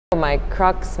My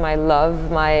crux, my love,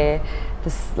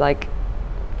 this like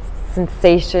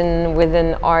sensation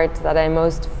within art that I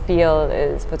most feel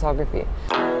is photography.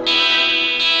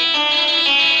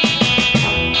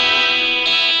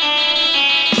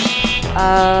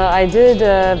 I did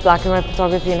black and white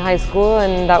photography in high school,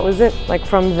 and that was it. Like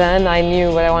from then I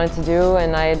knew what I wanted to do,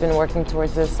 and I had been working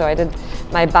towards this. So I did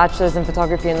my bachelor's in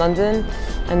photography in London,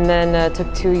 and then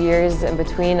took 2 years in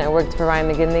between. I worked for Ryan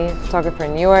McGinley, photographer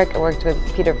in New York. I worked with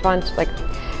Peter Funch. Like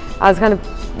I was kind of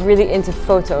really into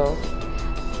photo.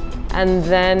 And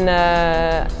then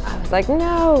I was like,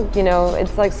 no, you know,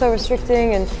 it's like so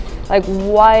restricting, and like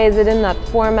why is it in that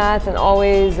format and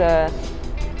always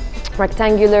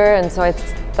rectangular? And so I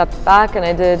stepped back and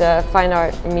I did fine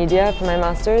art media for my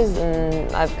master's,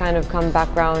 and I've kind of come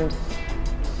back round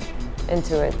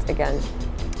into it again.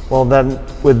 Well then,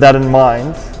 with that in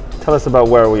mind, tell us about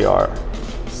where we are.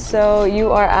 So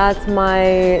you are at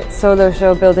my solo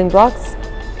show, Building Blocks.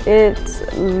 It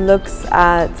looks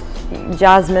at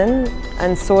jasmine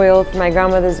and soil from my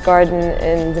grandmother's garden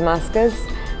in Damascus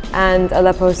and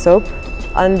Aleppo soap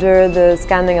under the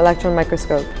scanning electron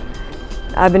microscope.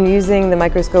 I've been using the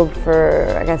microscope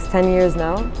for, I guess, 10 years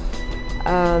now,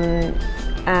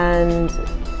 and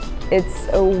it's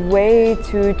a way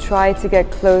to try to get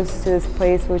close to this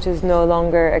place which is no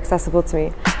longer accessible to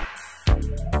me.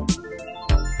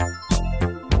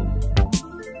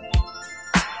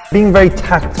 Being very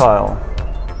tactile,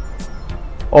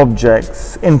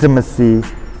 objects, intimacy,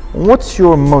 what's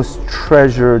your most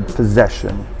treasured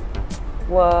possession?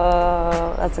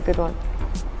 Whoa, that's a good one.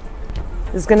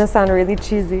 This is gonna sound really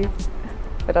cheesy,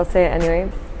 but I'll say it anyway.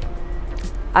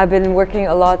 I've been working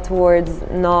a lot towards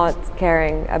not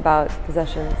caring about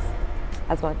possessions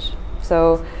as much.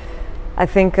 So I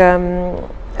think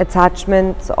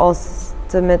attachment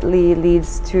ultimately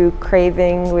leads to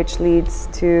craving, which leads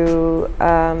to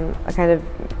a kind of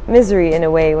misery in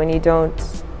a way when you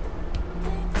don't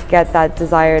get that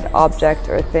desired object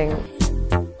or thing.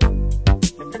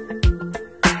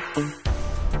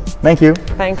 Thank you.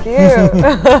 Thank you.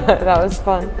 That was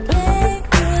fun.